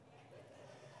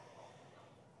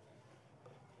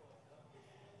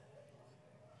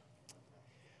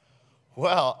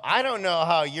Well, I don't know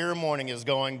how your morning is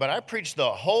going, but I preached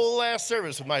the whole last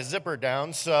service with my zipper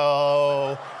down,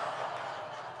 so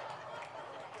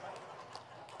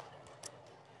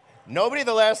nobody at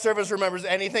the last service remembers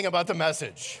anything about the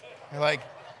message. They're like,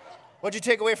 what'd you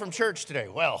take away from church today?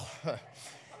 Well, it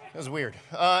was weird.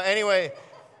 Anyway,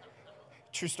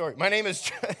 true story. My name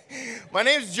is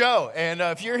Joe, and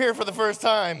if you're here for the first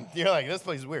time, you're like, this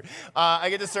place is weird. I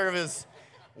get to serve as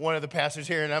one of the pastors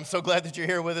here, and I'm so glad that you're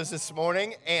here with us this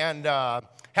morning. And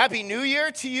Happy New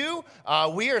Year to you.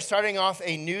 We are starting off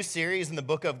a new series in the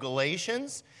book of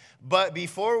Galatians. But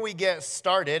before we get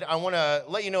started, I want to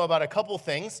let you know about a couple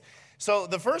things. So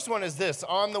the first one is this.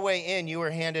 On the way in, you were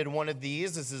handed one of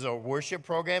these. This is a worship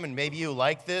program, and maybe you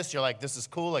like this. You're like, this is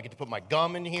cool. I get to put my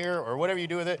gum in here or whatever you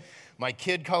do with it. My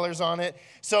kid colors on it.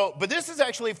 But this is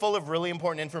actually full of really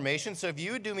important information. So if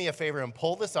you would do me a favor and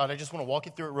pull this out, I just want to walk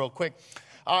you through it real quick.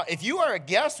 If you are a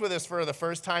guest with us for the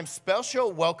first time,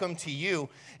 special welcome to you.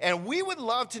 And we would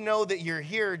love to know that you're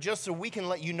here just so we can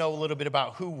let you know a little bit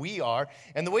about who we are.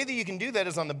 And the way that you can do that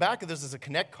is on the back of this is a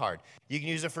Connect card. You can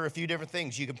use it for a few different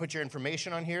things. You can put your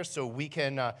information on here so we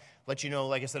can let you know,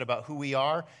 like I said, about who we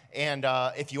are. And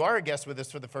if you are a guest with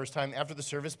us for the first time, after the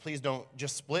service, please don't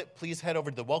just split. Please head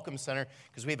over to the Welcome Center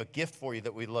because we have a gift for you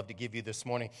that we'd love to give you this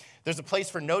morning. There's a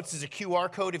place for notes. There's a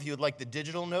QR code if you would like the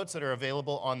digital notes that are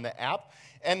available on the app.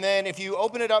 And then if you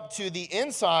open it up to the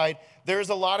inside, there's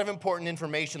a lot of important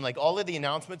information, like all of the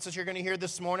announcements that you're going to hear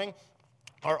this morning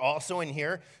are also in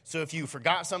here. So if you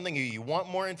forgot something or you want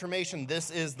more information, this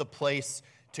is the place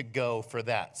to go for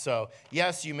that. So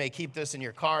yes, you may keep this in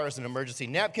your car as an emergency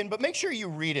napkin, but make sure you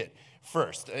read it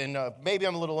first. And maybe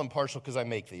I'm a little impartial because I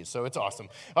make these, so it's awesome.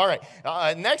 All right,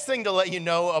 next thing to let you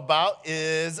know about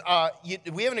is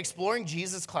we have an Exploring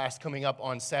Jesus class coming up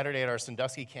on Saturday at our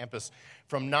Sandusky campus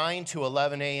from 9 to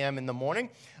 11 a.m. in the morning.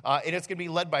 And it's going to be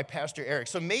led by Pastor Eric.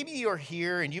 So maybe you're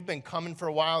here and you've been coming for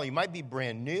a while. You might be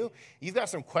brand new. You've got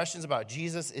some questions about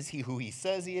Jesus. Is he who he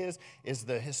says he is? Is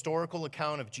the historical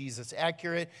account of Jesus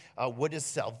accurate? What is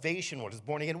salvation? What is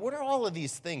born again? What are all of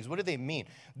these things? What do they mean?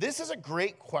 This is a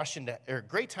great question or a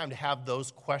great time to have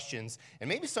those questions, and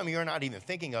maybe some of you are not even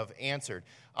thinking of, answered.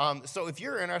 So if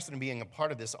you're interested in being a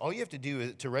part of this, all you have to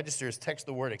do to register is text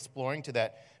the word exploring to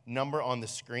that number on the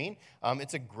screen.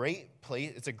 It's a great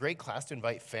place. It's a great class to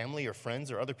invite family or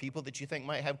friends or other people that you think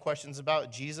might have questions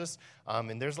about Jesus.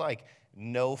 And there's like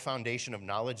no foundation of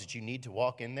knowledge that you need to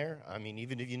walk in there. I mean,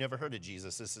 even if you never heard of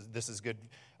Jesus, this is good.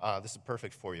 This is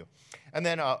perfect for you. And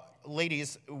then,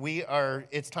 ladies,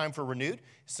 it's time for Renewed.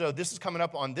 So this is coming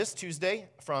up on this Tuesday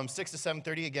from 6 to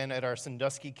 7:30 again at our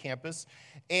Sandusky campus.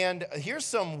 And here's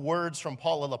some words from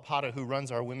Paula Lapata, who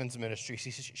runs our women's ministry.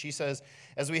 She says,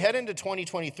 as we head into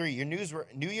 2023, your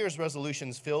New Year's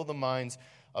resolutions fill the minds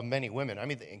of many women. I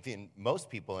mean, most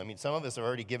people. I mean, some of us are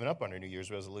already given up on our New Year's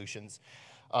resolutions.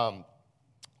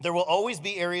 There will always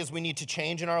be areas we need to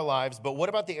change in our lives, but what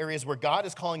about the areas where God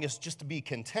is calling us just to be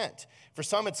content? For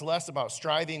some, it's less about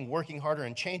striving, working harder,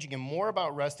 and changing, and more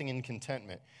about resting in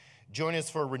contentment. Join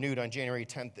us for Renewed on January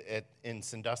 10th in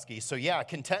Sandusky. So yeah,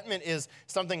 contentment is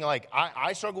something like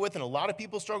I struggle with and a lot of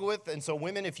people struggle with. And so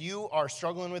women, if you are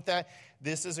struggling with that,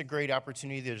 this is a great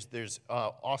opportunity. There's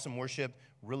awesome worship,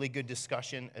 really good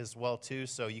discussion as well too.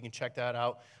 So you can check that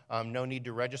out. No need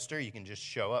to register. You can just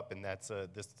show up, and that's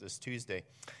this Tuesday.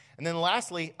 And then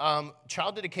lastly,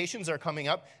 child dedications are coming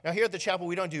up. Now here at the chapel,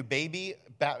 we don't do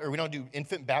we don't do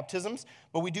infant baptisms,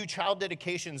 but we do child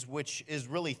dedications, which is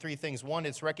really three things. One,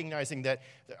 it's recognizing that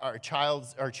our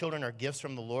children are gifts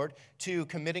from the Lord. Two,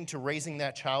 committing to raising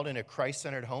that child in a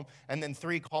Christ-centered home. And then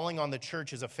three, calling on the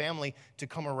church as a family to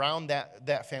come around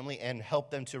that family and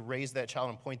help them to raise that child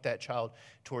and point that child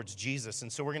towards Jesus.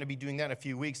 And so we're going to be doing that in a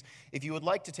few weeks. If you would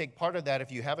like to take part of that,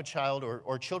 if you have a child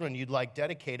or children you'd like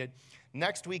dedicated,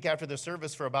 next week after the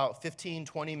service for about 15,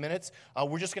 20 minutes,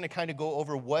 we're just going to kind of go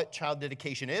over what child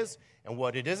dedication is and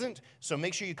what it isn't. So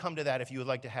make sure you come to that if you would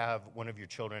like to have one of your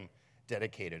children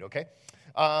dedicated, okay?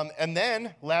 And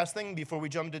then, last thing, before we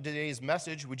jump to today's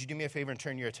message, would you do me a favor and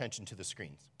turn your attention to the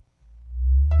screens?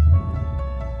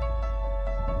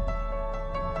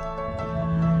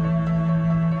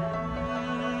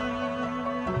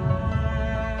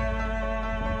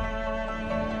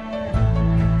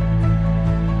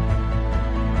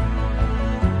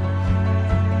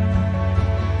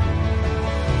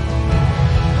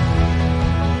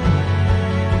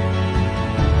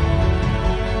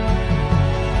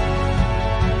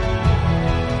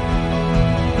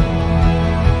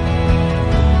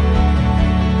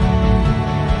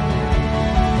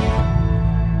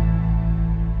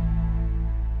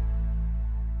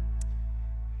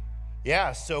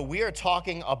 Yeah, so we are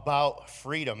talking about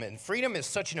freedom, and freedom is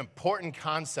such an important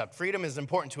concept. Freedom is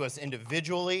important to us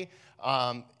individually,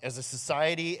 as a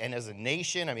society, and as a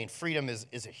nation. I mean, freedom is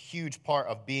a huge part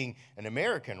of being an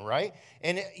American, right?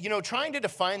 And, trying to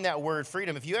define that word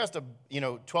freedom, if you asked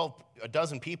a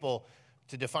dozen people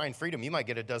to define freedom, you might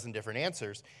get a dozen different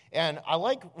answers. And I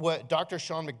like what Dr.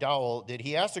 Sean McDowell did.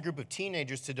 He asked a group of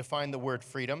teenagers to define the word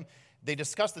freedom. They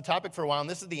discussed the topic for a while, and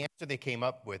this is the answer they came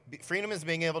up with. Freedom is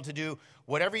being able to do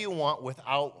whatever you want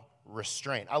without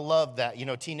restraint. I love that.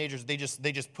 Teenagers, they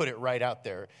just put it right out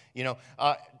there.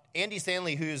 Andy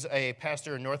Stanley, who's a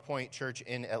pastor in North Point Church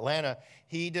in Atlanta,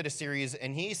 he did a series,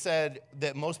 and he said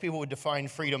that most people would define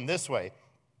freedom this way.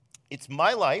 It's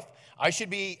my life. I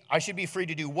should be free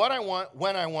to do what I want,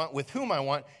 when I want, with whom I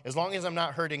want, as long as I'm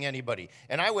not hurting anybody.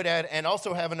 And I would add, and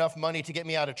also have enough money to get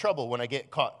me out of trouble when I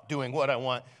get caught doing what I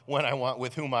want, when I want,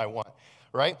 with whom I want,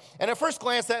 right? And at first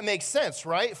glance, that makes sense,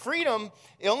 right? Freedom,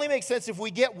 it only makes sense if we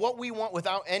get what we want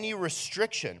without any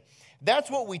restriction.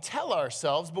 That's what we tell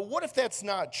ourselves, but what if that's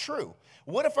not true?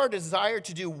 What if our desire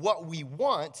to do what we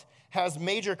want has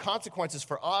major consequences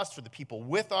for us, for the people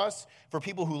with us, for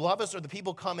people who love us, or the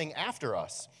people coming after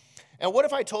us? And what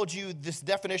if I told you this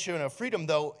definition of freedom,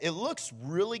 though it looks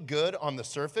really good on the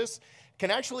surface, can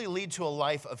actually lead to a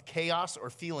life of chaos or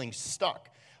feeling stuck,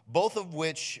 both of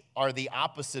which are the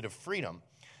opposite of freedom.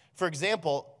 For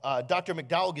example, Dr.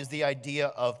 McDowell gives the idea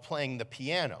of playing the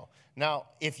piano. Now,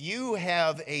 if you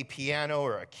have a piano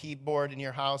or a keyboard in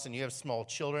your house and you have small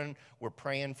children, we're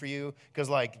praying for you, because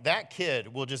that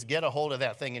kid will just get a hold of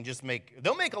that thing and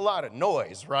they'll make a lot of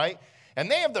noise, right? And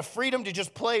they have the freedom to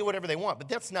just play whatever they want, but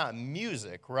that's not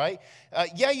music, right?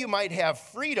 You might have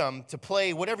freedom to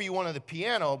play whatever you want on the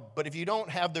piano, but if you don't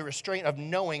have the restraint of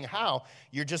knowing how,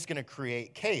 you're just going to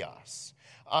create chaos.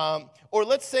 Or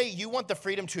let's say you want the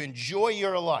freedom to enjoy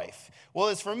your life. Well,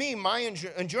 as for me, my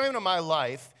enjoyment of my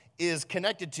life is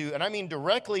connected to, and I mean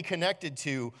directly connected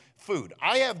to, food.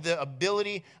 I have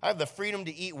the freedom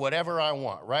to eat whatever I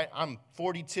want, right? I'm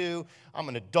 42, I'm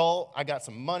an adult, I got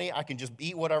some money, I can just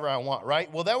eat whatever I want,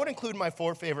 right? Well, that would include my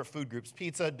 4 favorite food groups: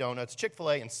 pizza, donuts,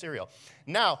 Chick-fil-A, and cereal.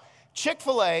 Now,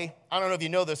 Chick-fil-A, I don't know if you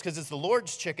know this, because it's the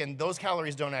Lord's chicken, those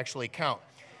calories don't actually count.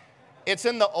 It's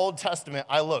in the Old Testament.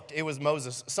 I looked. It was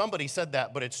Moses. Somebody said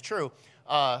that, but it's true.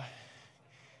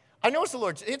 I know it's the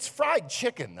Lord's. It's fried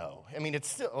chicken, though. I mean, it's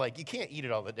still, you can't eat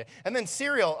it all the day. And then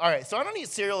cereal. All right, so I don't eat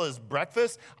cereal as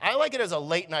breakfast. I like it as a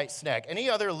late-night snack. Any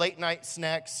other late-night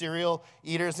snack cereal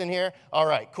eaters in here? All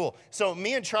right, cool. So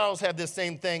me and Charles have this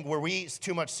same thing where we eat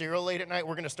too much cereal late at night.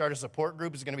 We're going to start a support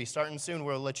group. It's going to be starting soon.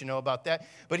 We'll let you know about that.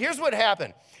 But here's what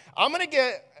happened. I'm going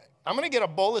to get a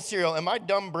bowl of cereal, and my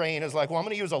dumb brain is like, well, I'm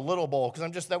going to use a little bowl, because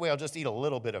I'll just eat a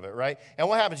little bit of it, right? And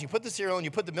what happens? You put the cereal and you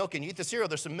put the milk in, you eat the cereal,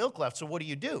 there's some milk left, so what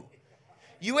do?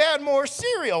 You add more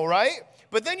cereal, right?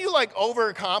 But then you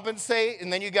overcompensate,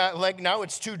 and then you got now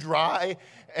it's too dry,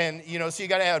 and so you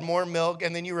got to add more milk,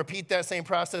 and then you repeat that same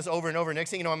process over and over.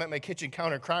 Next thing you know, I'm at my kitchen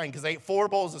counter crying because I ate 4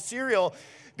 bowls of cereal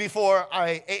before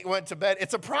I went to bed.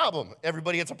 It's a problem.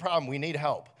 Everybody, it's a problem. We need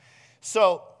help.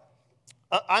 So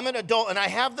I'm an adult, and I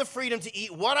have the freedom to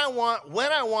eat what I want,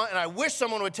 when I want, and I wish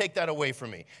someone would take that away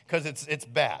from me, because it's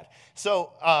bad.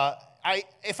 So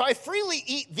if I freely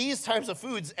eat these types of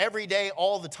foods every day,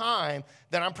 all the time,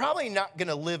 then I'm probably not going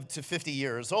to live to 50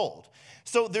 years old.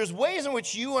 So there's ways in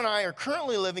which you and I are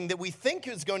currently living that we think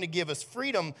is going to give us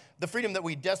freedom, the freedom that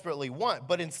we desperately want.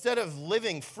 But instead of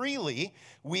living freely,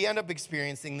 we end up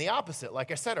experiencing the opposite. Like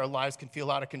I said, our lives can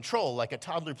feel out of control, like a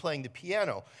toddler playing the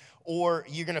piano. Or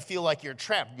you're going to feel like you're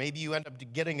trapped. Maybe you end up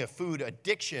getting a food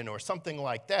addiction or something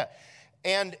like that.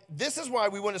 And this is why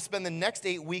we want to spend the next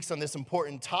 8 weeks on this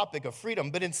important topic of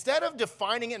freedom. But instead of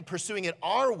defining it and pursuing it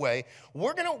our way, we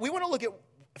want to look at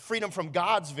freedom from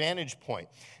God's vantage point.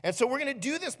 And so we're going to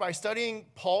do this by studying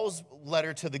Paul's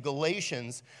letter to the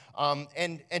Galatians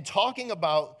and talking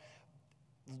about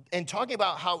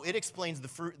how it explains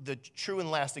the true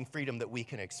and lasting freedom that we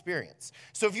can experience.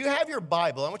 So if you have your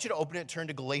Bible, I want you to open it, turn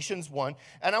to Galatians 1,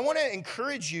 and I want to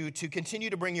encourage you to continue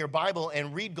to bring your Bible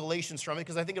and read Galatians from it,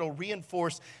 because I think it'll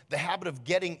reinforce the habit of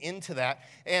getting into that.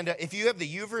 And if you have the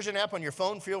YouVersion app on your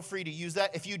phone, feel free to use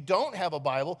that. If you don't have a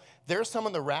Bible, there's some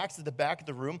in the racks at the back of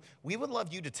the room. We would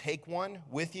love you to take one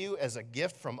with you as a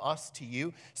gift from us to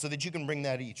you, so that you can bring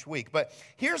that each week. But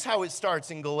here's how it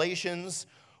starts in Galatians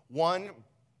 1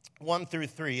 through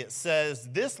 3, it says,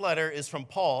 "This letter is from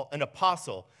Paul, an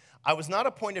apostle. I was not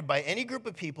appointed by any group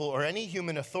of people or any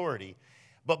human authority,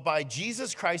 but by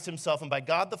Jesus Christ himself and by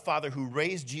God the Father who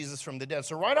raised Jesus from the dead."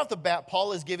 So right off the bat,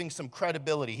 Paul is giving some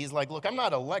credibility. He's like, look, I'm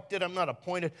not elected, I'm not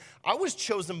appointed. I was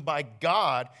chosen by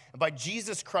God and by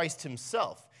Jesus Christ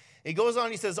himself. He goes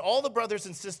on, he says, all the brothers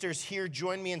and sisters here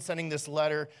join me in sending this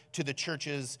letter to the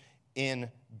churches in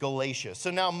Galatia.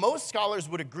 So now most scholars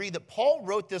would agree that Paul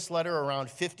wrote this letter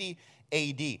around 50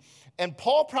 AD. And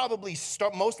Paul probably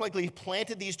most likely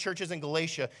planted these churches in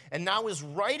Galatia and now is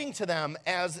writing to them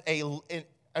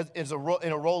in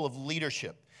a role of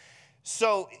leadership.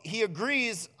 So he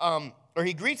agrees,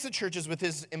 he greets the churches with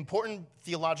his important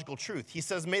theological truth. He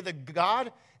says, may the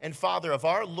God and Father of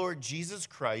our Lord Jesus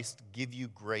Christ give you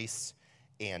grace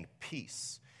and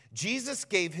peace. Jesus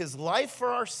gave his life for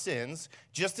our sins,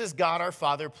 just as God our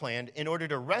Father planned, in order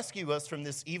to rescue us from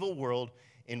this evil world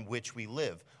in which we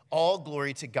live. All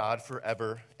glory to God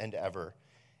forever and ever.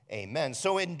 Amen.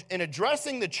 So in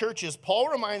addressing the churches, Paul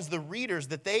reminds the readers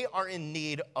that they are in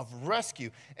need of rescue.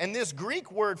 And this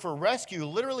Greek word for rescue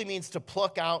literally means to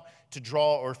pluck out, to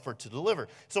draw, or to deliver.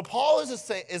 So Paul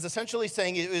is essentially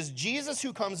saying it is Jesus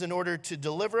who comes in order to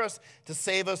deliver us, to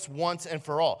save us once and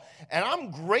for all. And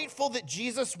I'm grateful that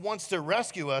Jesus wants to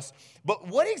rescue us, but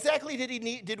what exactly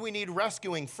did we need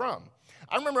rescuing from?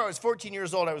 I remember I was 14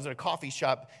 years old. I was at a coffee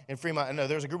shop in Fremont, and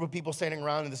there was a group of people standing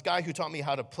around, and this guy who taught me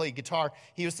how to play guitar,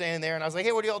 he was standing there, and I was like,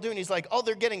 hey, what are y'all doing? He's like, oh,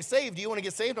 they're getting saved. Do you want to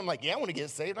get saved? I'm like, yeah, I want to get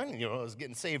saved. I didn't know I was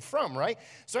getting saved from, right?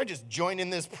 So I just joined in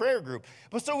this prayer group.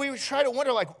 But so we would try to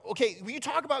wonder, like, okay, when you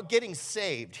talk about getting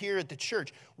saved here at the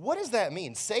church, what does that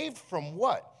mean? Saved from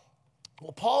what?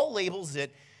 Well, Paul labels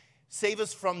it, save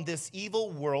us from this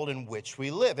evil world in which we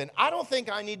live. And I don't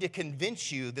think I need to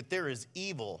convince you that there is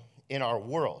evil in our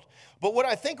world. But what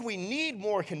I think we need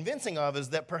more convincing of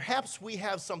is that perhaps we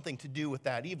have something to do with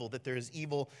that evil, that there is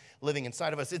evil living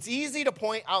inside of us. It's easy to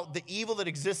point out the evil that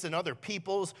exists in other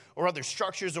peoples or other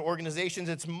structures or organizations.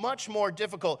 It's much more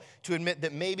difficult to admit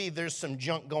that maybe there's some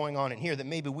junk going on in here, that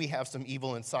maybe we have some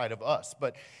evil inside of us.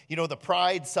 But, the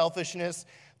pride, selfishness,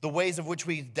 the ways of which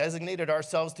we designated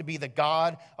ourselves to be the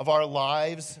God of our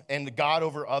lives and the God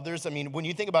over others. I mean, when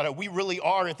you think about it, we really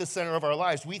are at the center of our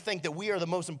lives. We think that we are the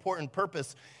most important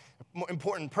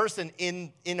person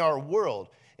in our world.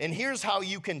 And here's how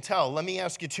you can tell. Let me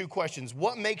ask you two questions.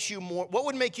 What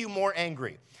would make you more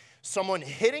angry? Someone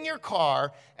hitting your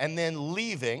car and then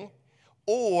leaving,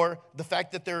 or the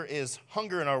fact that there is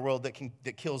hunger in our world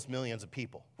that kills millions of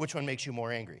people? Which one makes you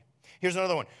more angry? Here's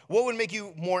another one. What would make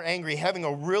you more angry? Having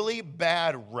a really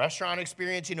bad restaurant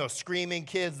experience, screaming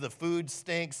kids, the food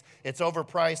stinks, it's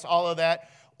overpriced, all of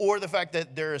that, or the fact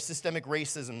that there is systemic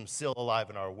racism still alive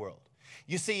in our world?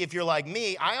 You see, if you're like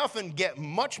me, I often get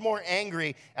much more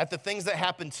angry at the things that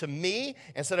happen to me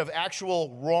instead of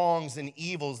actual wrongs and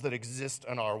evils that exist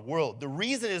in our world. The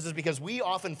reason is because we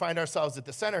often find ourselves at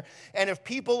the center, and if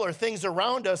people or things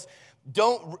around us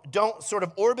don't sort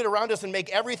of orbit around us and make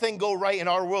everything go right in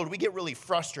our world, we get really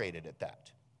frustrated at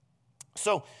that.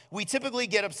 So we typically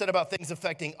get upset about things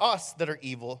affecting us that are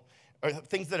evil, or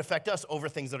things that affect us over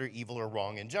things that are evil or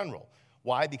wrong in general.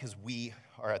 Why? Because we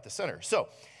are at the center.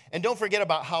 And don't forget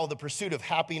about how the pursuit of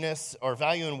happiness or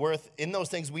value and worth, in those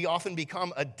things, we often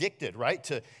become addicted, right,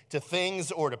 to things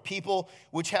or to people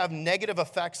which have negative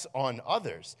effects on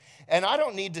others. And I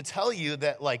don't need to tell you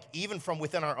that, even from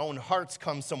within our own hearts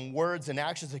come some words and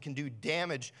actions that can do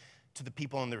damage to the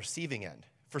people on the receiving end.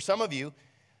 For some of you,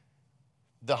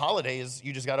 the holidays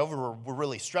you just got over were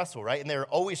really stressful, right? And they're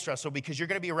always stressful because you're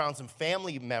going to be around some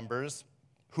family members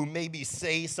who maybe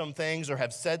say some things or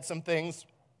have said some things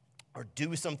or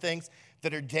do some things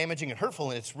that are damaging and hurtful,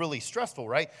 and it's really stressful,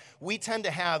 right? We tend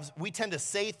to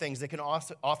say things that can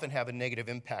often have a negative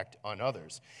impact on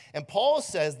others. And Paul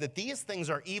says that these things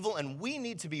are evil and we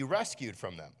need to be rescued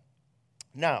from them.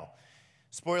 Now,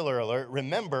 spoiler alert,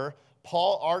 remember,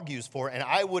 Paul argues for, and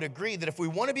I would agree, that if we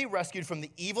want to be rescued from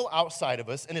the evil outside of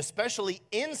us, and especially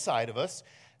inside of us,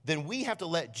 then we have to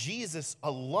let Jesus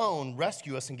alone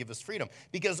rescue us and give us freedom.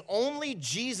 Because only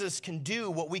Jesus can do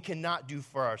what we cannot do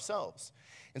for ourselves.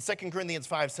 In 2 Corinthians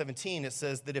 5:17, it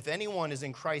says that if anyone is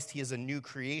in Christ, he is a new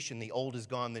creation. The old is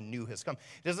gone, the new has come.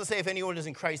 It doesn't say if anyone is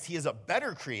in Christ, he is a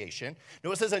better creation.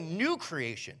 No, it says a new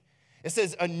creation. It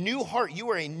says a new heart. You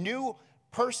are a new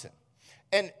person.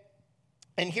 And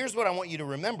here's what I want you to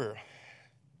remember,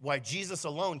 why Jesus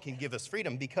alone can give us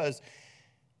freedom. Because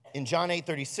in John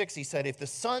 8:36, he said, if the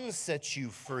Son sets you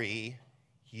free,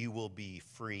 you will be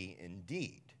free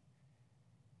indeed.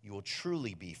 You will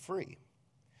truly be free.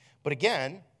 But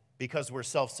again, because we're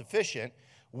self-sufficient,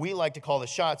 we like to call the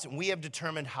shots, and we have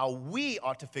determined how we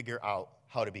ought to figure out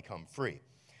how to become free.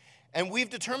 And we've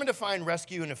determined to find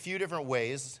rescue in a few different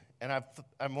ways, and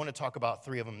I want to talk about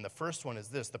three of them. The first one is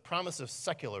this, the promise of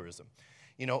secularism,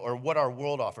 or what our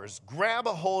world offers. Grab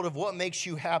a hold of what makes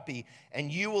you happy,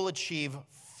 and you will achieve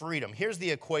freedom. Here's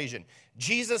the equation.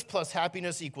 Jesus plus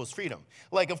happiness equals freedom.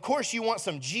 Like, of course, you want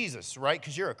some Jesus, right?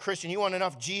 Because you're a Christian. You want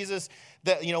enough Jesus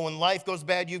that, when life goes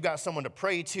bad, you've got someone to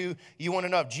pray to. You want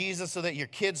enough Jesus so that your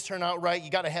kids turn out right.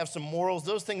 You got to have some morals.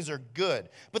 Those things are good.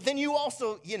 But then you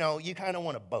also, you kind of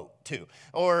want a boat too.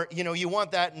 Or, you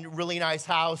want that really nice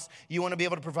house. You want to be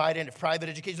able to provide a private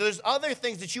education. So there's other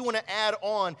things that you want to add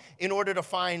on in order to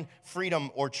find freedom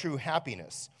or true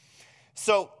happiness.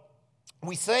 So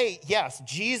we say, yes,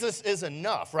 Jesus is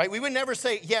enough, right? We would never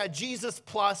say, yeah, Jesus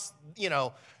plus,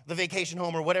 the vacation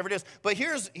home or whatever it is. But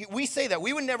we say that.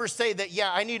 We would never say that,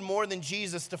 yeah, I need more than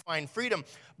Jesus to find freedom.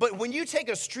 But when you take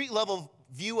a street level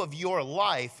view of your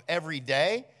life every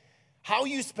day, how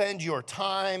you spend your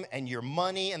time and your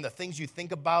money and the things you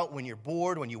think about when you're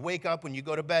bored, when you wake up, when you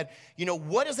go to bed,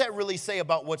 what does that really say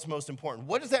about what's most important?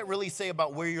 What does that really say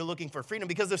about where you're looking for freedom?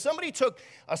 Because if somebody took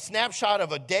a snapshot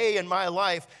of a day in my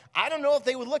life, I don't know if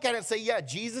they would look at it and say, yeah,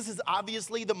 Jesus is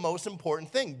obviously the most important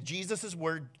thing. Jesus is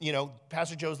where,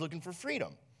 Pastor Joe's looking for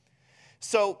freedom.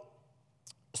 So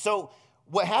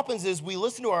what happens is we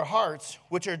listen to our hearts,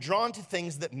 which are drawn to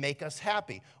things that make us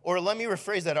happy. Or let me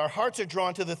rephrase that. Our hearts are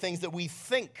drawn to the things that we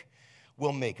think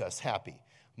will make us happy.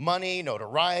 Money,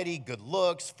 notoriety, good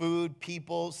looks, food,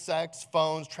 people, sex,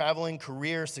 phones, traveling,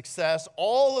 career, success,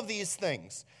 all of these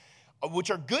things, which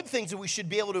are good things that we should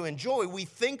be able to enjoy, we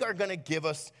think are going to give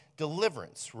us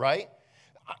deliverance, right?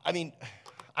 I mean,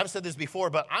 I've said this before,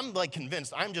 but I'm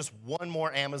convinced I'm just one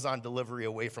more Amazon delivery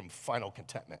away from final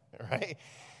contentment, right?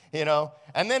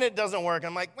 And then it doesn't work.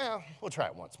 I'm like, well, we'll try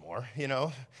it once more,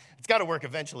 It's got to work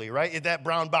eventually, right? If that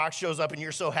brown box shows up and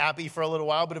you're so happy for a little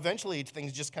while, but eventually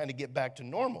things just kind of get back to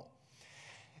normal.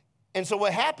 And so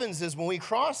what happens is when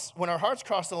our hearts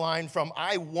cross the line from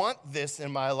I want this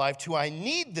in my life to I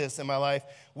need this in my life,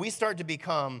 we start to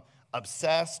become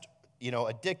obsessed,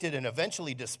 addicted, and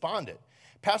eventually despondent.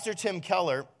 Pastor Tim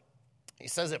Keller, he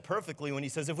says it perfectly when he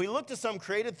says, if we look to some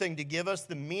created thing to give us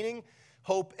the meaning,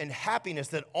 hope, and happiness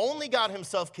that only God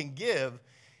himself can give,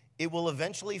 it will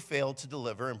eventually fail to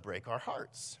deliver and break our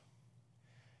hearts.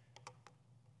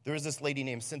 There was this lady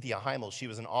named Cynthia Heimel. She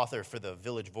was an author for the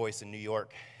Village Voice in New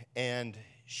York, and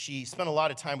she spent a lot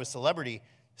of time with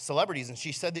celebrities, and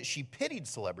she said that she pitied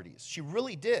celebrities. She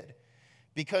really did,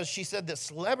 because she said that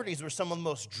celebrities were some of the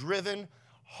most driven,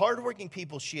 hardworking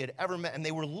people she had ever met, and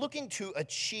they were looking to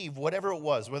achieve whatever it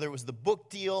was, whether it was the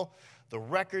book deal, the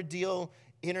record deal,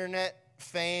 internet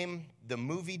fame, the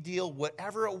movie deal,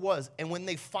 whatever it was. And when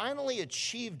they finally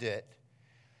achieved it,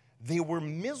 they were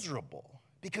miserable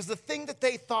because the thing that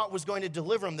they thought was going to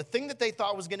deliver them, the thing that they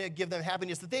thought was going to give them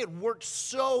happiness, that they had worked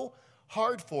so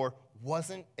hard for,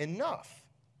 wasn't enough.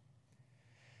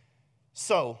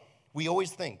 So we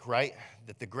always think, right,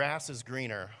 that the grass is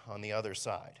greener on the other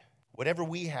side. Whatever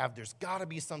we have, there's got to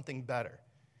be something better.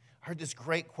 I heard this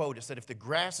great quote. It said, if the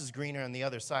grass is greener on the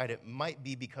other side, it might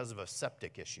be because of a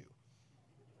septic issue.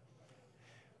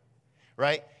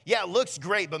 Right? Yeah, it looks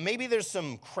great, but maybe there's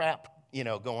some crap,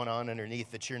 going on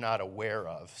underneath that you're not aware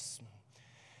of.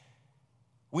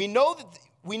 We know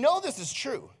this is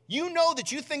true. You know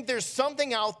that you think there's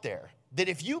something out there that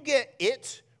if you get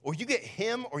it, or you get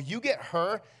him, or you get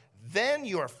her, then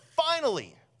you are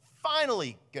finally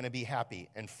going to be happy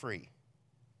and free.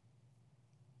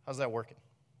 How's that working?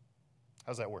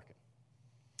 The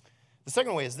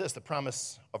second way is this, the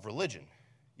promise of religion,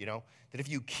 that if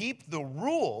you keep the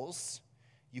rules,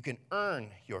 you can earn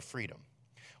your freedom.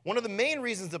 One of the main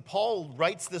reasons that Paul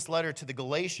writes this letter to the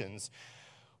Galatians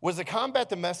was to combat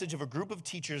the message of a group of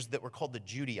teachers that were called the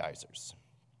Judaizers.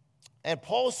 And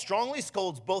Paul strongly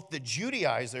scolds both the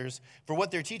Judaizers for what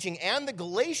they're teaching and the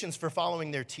Galatians for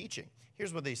following their teaching.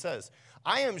 Here's what he says.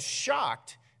 I am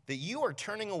shocked that you are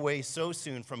turning away so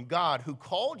soon from God who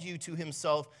called you to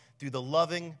himself through the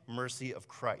loving mercy of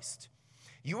Christ.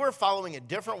 You are following a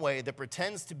different way that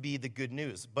pretends to be the good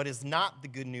news, but is not the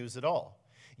good news at all.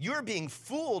 You are being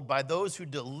fooled by those who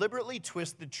deliberately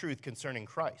twist the truth concerning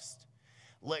Christ.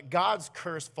 Let God's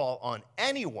curse fall on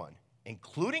anyone,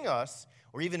 including us,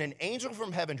 or even an angel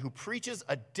from heaven who preaches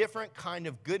a different kind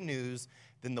of good news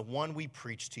than the one we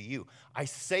preach to you. I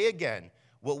say again,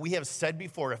 what we have said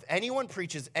before, if anyone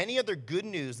preaches any other good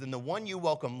news than the one you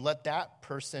welcome, let that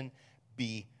person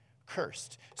be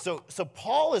cursed. So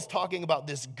Paul is talking about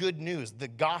this good news, the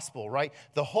gospel, right?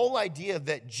 The whole idea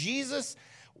that Jesus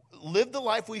lived the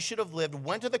life we should have lived,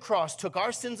 went to the cross, took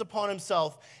our sins upon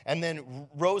himself, and then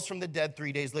rose from the dead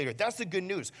 3 days later. That's the good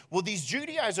news. Well, these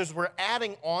Judaizers were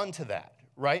adding on to that,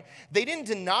 right? They didn't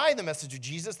deny the message of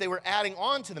Jesus. They were adding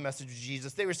on to the message of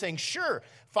Jesus. They were saying, sure,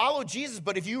 follow Jesus,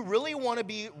 but if you really want to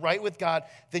be right with God,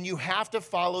 then you have to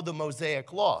follow the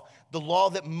Mosaic law, the law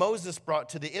that Moses brought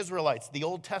to the Israelites, the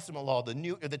Old Testament law,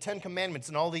 the 10 Commandments,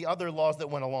 and all the other laws that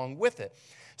went along with it.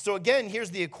 So again,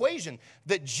 here's the equation,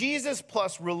 that Jesus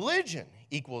plus religion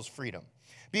equals freedom.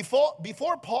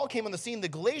 Before Paul came on the scene, the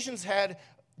Galatians had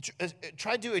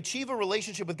tried to achieve a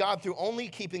relationship with God through only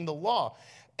keeping the law.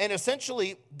 And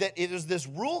essentially, that it is this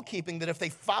rule keeping that if they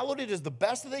followed it as the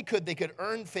best that they could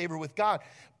earn favor with God.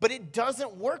 But it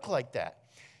doesn't work like that.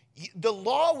 The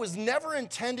law was never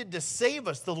intended to save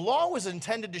us. The law was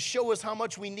intended to show us how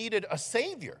much we needed a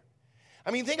Savior.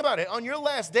 I mean, think about it. On your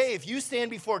last day, if you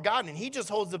stand before God and he just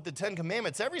holds up the 10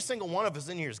 Commandments, every single one of us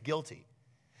in here is guilty.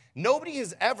 Nobody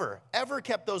has ever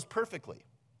kept those perfectly.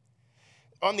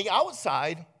 On the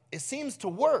outside, it seems to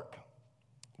work.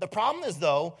 The problem is,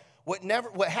 though,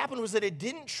 what happened was that it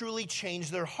didn't truly change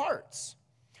their hearts.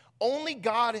 Only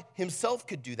God himself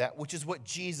could do that, which is what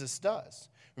Jesus does.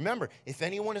 Remember, if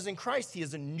anyone is in Christ, he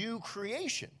is a new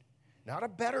creation, not a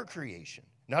better creation,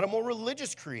 not a more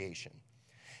religious creation.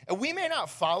 And we may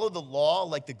not follow the law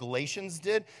like the Galatians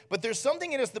did, but there's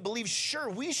something in us that believes, sure,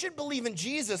 we should believe in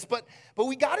Jesus, but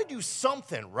we got to do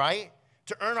something, right,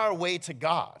 to earn our way to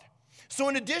God. So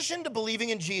in addition to believing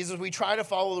in Jesus, we try to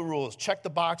follow the rules, check the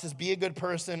boxes, be a good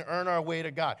person, earn our way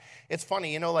to God. It's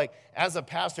funny, like as a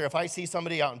pastor, if I see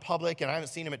somebody out in public and I haven't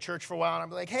seen them at church for a while, and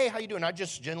I'm like, hey, how you doing? I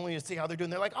just genuinely see how they're doing.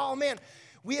 They're like, oh, man,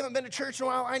 we haven't been to church in a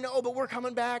while. I know, but we're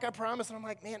coming back, I promise. And I'm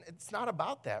like, man, it's not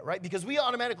about that, right? Because we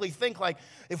automatically think like,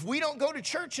 if we don't go to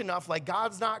church enough, like we're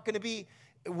not going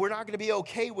to be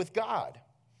okay with God.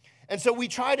 And so we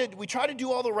try to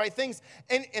do all the right things.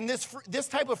 And this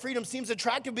type of freedom seems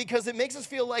attractive because it makes us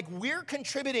feel like we're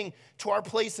contributing to our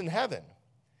place in heaven.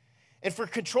 And for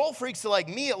control freaks like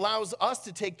me, it allows us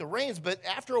to take the reins. But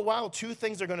after a while, two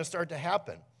things are going to start to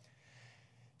happen.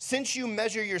 Since you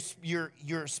measure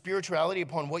your spirituality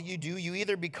upon what you do, you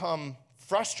either become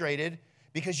frustrated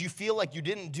because you feel like you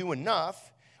didn't do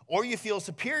enough, or you feel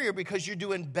superior because you're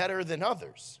doing better than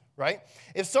others. Right?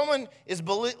 If someone is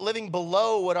living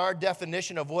below what our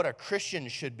definition of what a Christian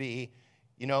should be,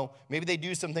 maybe they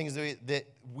do some things that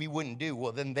we wouldn't do,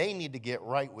 well, then they need to get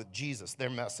right with Jesus. They're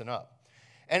messing up.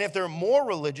 And if they're more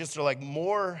religious or like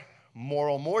more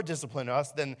moral, more disciplined than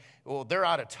us, then, well, they're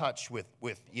out of touch with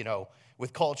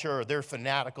culture, or they're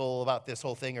fanatical about this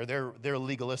whole thing, or they're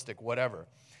legalistic, whatever.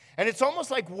 And it's almost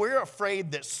like we're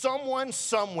afraid that someone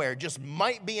somewhere just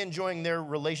might be enjoying their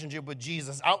relationship with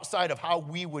Jesus outside of how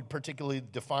we would particularly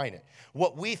define it,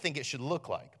 what we think it should look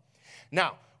like.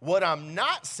 Now, what I'm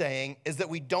not saying is that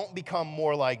we don't become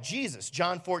more like Jesus.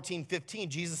 John 14:15,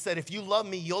 Jesus said, if you love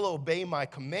me, you'll obey my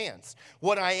commands.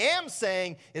 What I am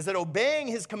saying is that obeying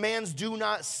his commands do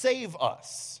not save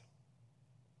us.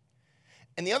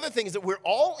 And the other thing is that we're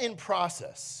all in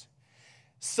process.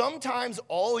 Sometimes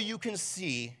all you can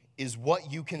see is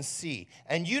what you can see.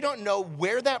 And you don't know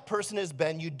where that person has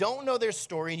been. You don't know their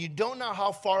story, and you don't know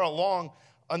how far along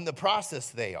on the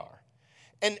process they are.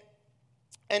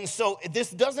 And so this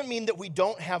doesn't mean that we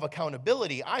don't have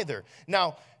accountability either.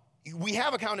 Now, we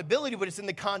have accountability, but it's in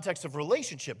the context of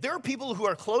relationship. There are people who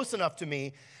are close enough to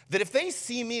me that if they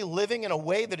see me living in a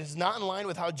way that is not in line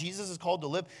with how Jesus is called to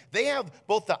live, they have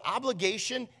both the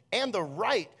obligation and the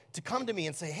right to come to me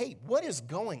and say, hey, what is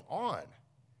going on?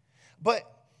 But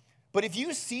if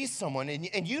you see someone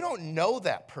and you don't know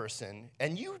that person,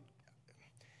 and you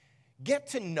get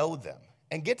to know them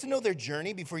and get to know their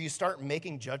journey before you start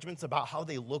making judgments about how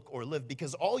they look or live,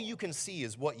 because all you can see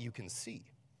is what you can see.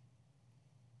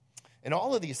 And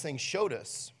all of these things showed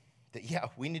us that, yeah,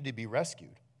 we need to be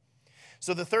rescued.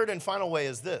 So the third and final way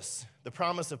is this, the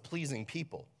promise of pleasing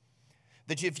people.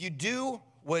 That if you do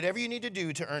whatever you need to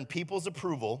do to earn people's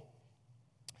approval,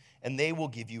 and they will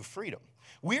give you freedom.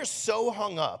 We're so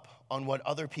hung up on what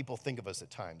other people think of us at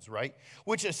times, right?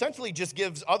 Which essentially just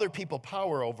gives other people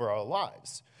power over our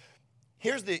lives.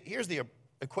 Here's the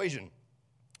equation.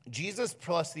 Jesus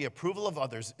plus the approval of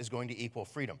others is going to equal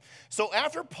freedom. So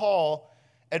after Paul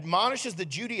admonishes the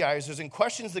Judaizers and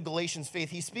questions the Galatians' faith,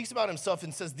 he speaks about himself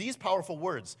and says these powerful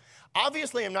words.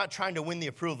 Obviously, I'm not trying to win the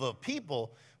approval of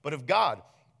people, but of God.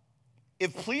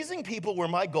 If pleasing people were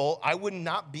my goal, I would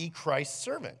not be Christ's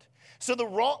servant. So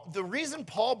the reason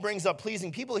Paul brings up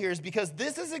pleasing people here is because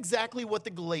this is exactly what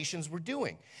the Galatians were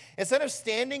doing. Instead of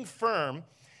standing firm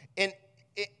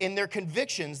in their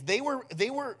convictions, they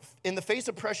were in the face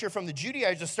of pressure from the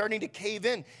Judaizers starting to cave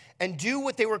in and do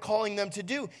what they were calling them to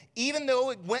do, even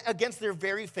though it went against their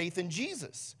very faith in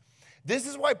Jesus. This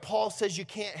is why Paul says you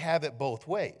can't have it both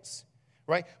ways,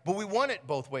 right? But we want it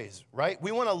both ways, right?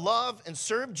 We want to love and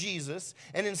serve Jesus,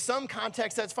 and in some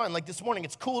contexts, that's fine. Like this morning,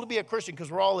 it's cool to be a Christian because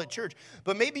we're all at church,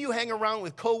 but maybe you hang around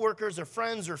with coworkers or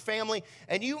friends or family,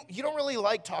 and you don't really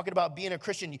like talking about being a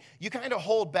Christian. You kind of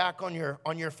hold back on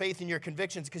your faith and your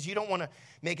convictions because you don't want to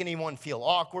make anyone feel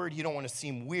awkward. You don't want to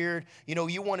seem weird.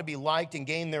 You want to be liked and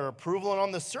gain their approval, and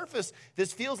on the surface,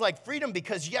 this feels like freedom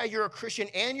because, yeah, you're a Christian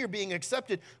and you're being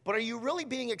accepted, but are you really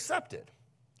being accepted?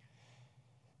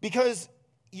 Because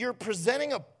you're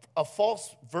presenting a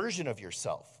false version of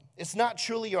yourself. It's not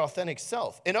truly your authentic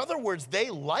self. In other words,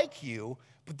 they like you,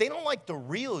 but they don't like the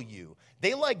real you.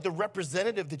 They like the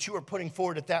representative that you are putting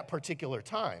forward at that particular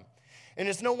time. And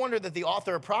it's no wonder that the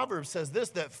author of Proverbs says this,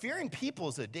 that fearing people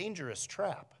is a dangerous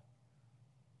trap.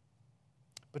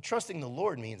 But trusting the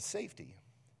Lord means safety.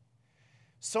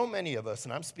 So many of us,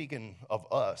 and I'm speaking of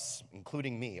us,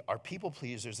 including me, are people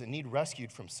pleasers and need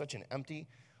rescued from such an empty,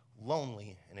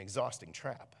 lonely, and exhausting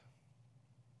trap.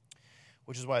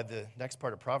 Which is why the next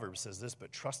part of Proverbs says this,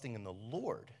 but trusting in the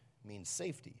Lord means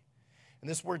safety. And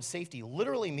this word safety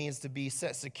literally means to be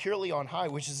set securely on high,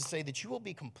 which is to say that you will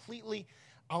be completely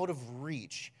out of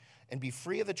reach and be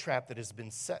free of the trap that has been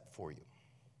set for you.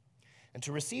 And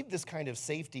to receive this kind of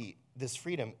safety, this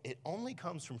freedom, it only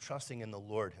comes from trusting in the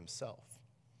Lord himself.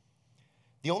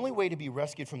 The only way to be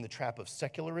rescued from the trap of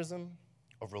secularism,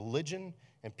 of religion,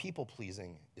 and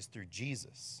people-pleasing is through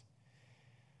Jesus.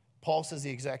 Paul says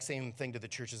the exact same thing to the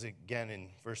churches again in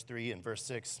verse 3 and verse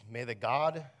 6. May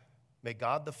God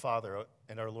the Father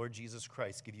and our Lord Jesus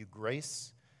Christ give you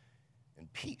grace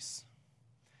and peace.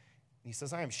 And he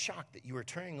says, I am shocked that you are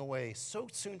turning away so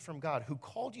soon from God, who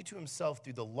called you to himself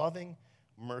through the loving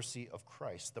mercy of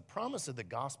Christ. The promise of the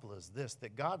gospel is this,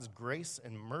 that God's grace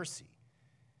and mercy,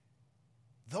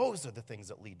 those are the things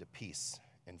that lead to peace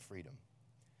and freedom.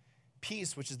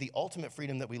 Peace, which is the ultimate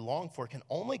freedom that we long for, can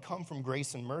only come from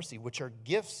grace and mercy, which are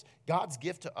gifts, God's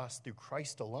gift to us through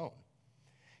Christ alone.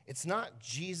 It's not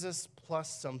Jesus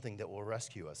plus something that will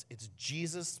rescue us. It's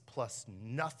Jesus plus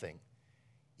nothing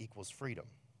equals freedom.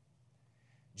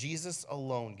 Jesus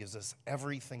alone gives us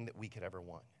everything that we could ever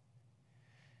want.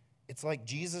 It's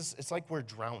like we're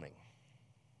drowning,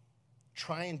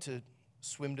 trying to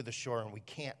swim to the shore, and we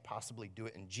can't possibly do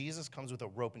it. And Jesus comes with a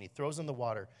rope, and he throws in the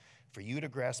water for you to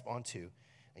grasp onto,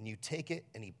 and you take it,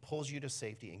 and he pulls you to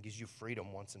safety and gives you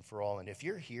freedom once and for all. And if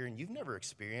you're here and you've never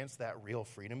experienced that real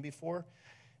freedom before,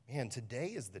 man, today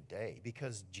is the day,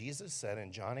 because Jesus said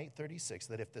in John 8:36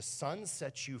 that if the Son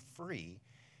sets you free,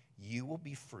 you will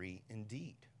be free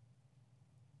indeed.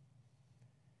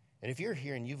 And if you're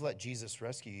here and you've let Jesus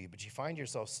rescue you, but you find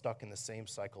yourself stuck in the same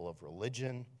cycle of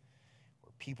religion,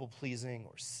 people-pleasing,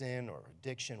 or sin, or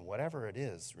addiction, whatever it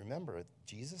is, remember,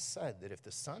 Jesus said that if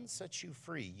the Son sets you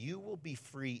free, you will be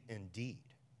free indeed.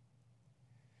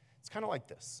 It's kind of like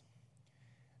this.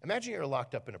 Imagine you're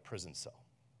locked up in a prison cell.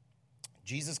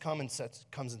 Jesus comes and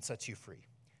sets you free,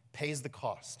 pays the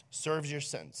cost, serves your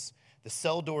sentence. The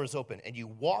cell door is open, and you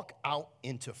walk out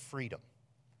into freedom.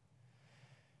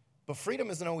 But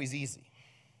freedom isn't always easy.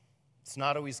 It's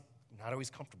not always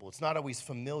comfortable. It's not always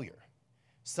familiar.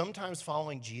 Sometimes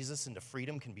following Jesus into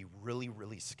freedom can be really,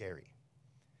 really scary.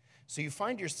 So you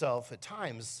find yourself at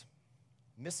times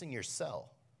missing your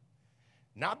cell.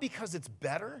 Not because it's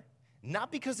better,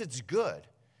 not because it's good,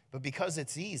 but because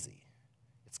it's easy,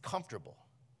 it's comfortable,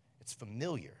 it's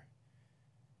familiar,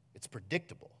 it's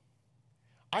predictable.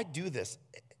 I do this.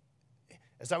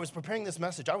 As I was preparing this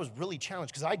message, I was really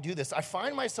challenged because I do this. I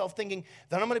find myself thinking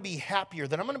that I'm going to be happier,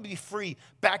 that I'm going to be free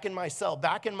back in my cell,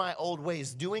 back in my old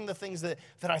ways, doing the things that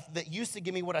used to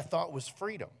give me what I thought was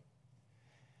freedom.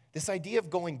 This idea of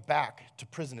going back to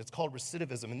prison, it's called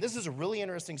recidivism. And this is a really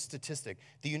interesting statistic.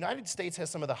 The United States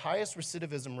has some of the highest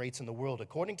recidivism rates in the world.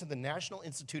 According to the National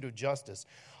Institute of Justice,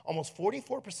 almost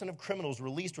 44% of criminals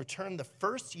released return the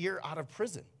first year out of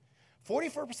prison.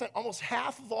 44%, almost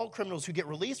half of all criminals who get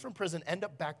released from prison end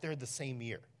up back there the same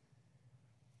year.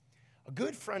 A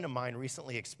good friend of mine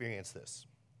recently experienced this.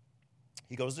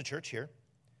 He goes to church here.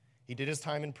 He did his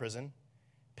time in prison,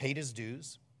 paid his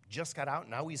dues, just got out,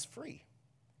 now he's free.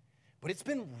 But it's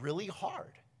been really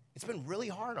hard. It's been really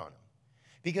hard on him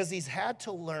because he's had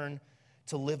to learn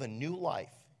to live a new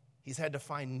life. He's had to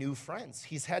find new friends.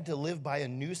 He's had to live by a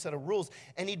new set of rules.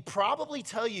 And he'd probably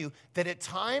tell you that at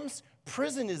times,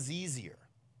 prison is easier.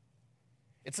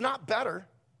 It's not better,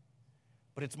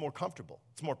 but it's more comfortable.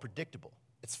 It's more predictable.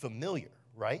 It's familiar,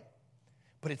 right?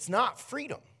 But it's not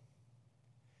freedom.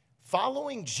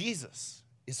 Following Jesus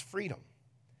is freedom.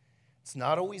 It's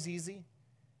not always easy.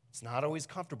 It's not always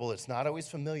comfortable. It's not always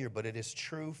familiar, but it is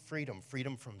true freedom.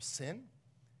 Freedom from sin,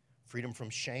 freedom from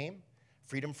shame,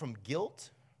 freedom from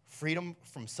guilt, freedom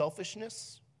from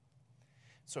selfishness.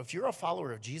 So if you're a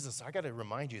follower of Jesus, I got to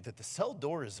remind you that the cell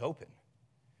door is open.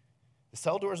 The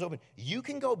cell door is open. You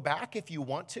can go back if you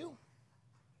want to,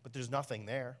 but there's nothing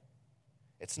there.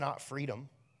 It's not freedom.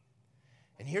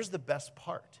 And here's the best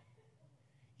part.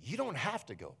 You don't have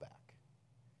to go back.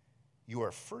 You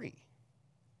are free.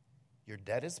 Your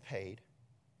debt is paid.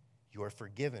 You are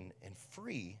forgiven and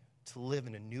free to live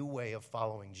in a new way of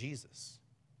following Jesus.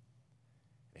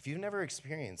 If you've never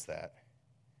experienced that,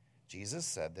 Jesus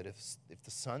said that if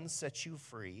the Son sets you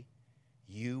free,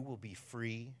 you will be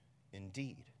free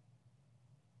indeed.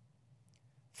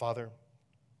 Father,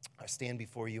 I stand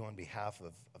before you on behalf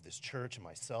of this church and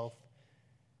myself,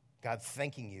 God,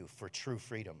 thanking you for true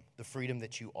freedom, the freedom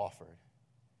that you offered,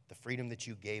 the freedom that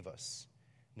you gave us,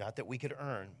 not that we could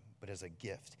earn, but as a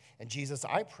gift. And Jesus,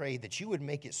 I pray that you would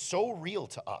make it so real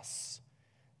to us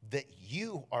that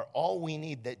you are all we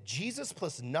need, that Jesus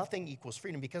plus nothing equals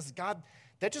freedom, because God,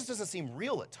 that just doesn't seem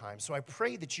real at times. So I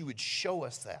pray that you would show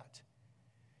us that.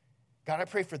 God, I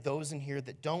pray for those in here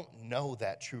that don't know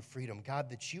that true freedom. God,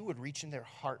 that you would reach in their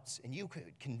hearts and you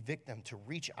could convict them to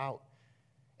reach out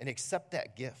and accept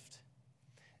that gift.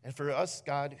 And for us,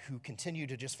 God, who continue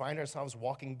to just find ourselves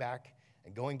walking back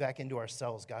and going back into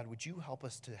ourselves, God, would you help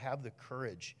us to have the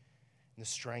courage and the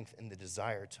strength and the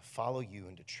desire to follow you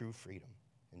into true freedom.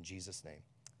 In Jesus' name,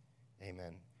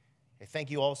 amen. Hey, thank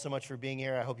you all so much for being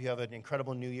here. I hope you have an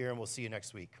incredible new year, and we'll see you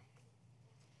next week.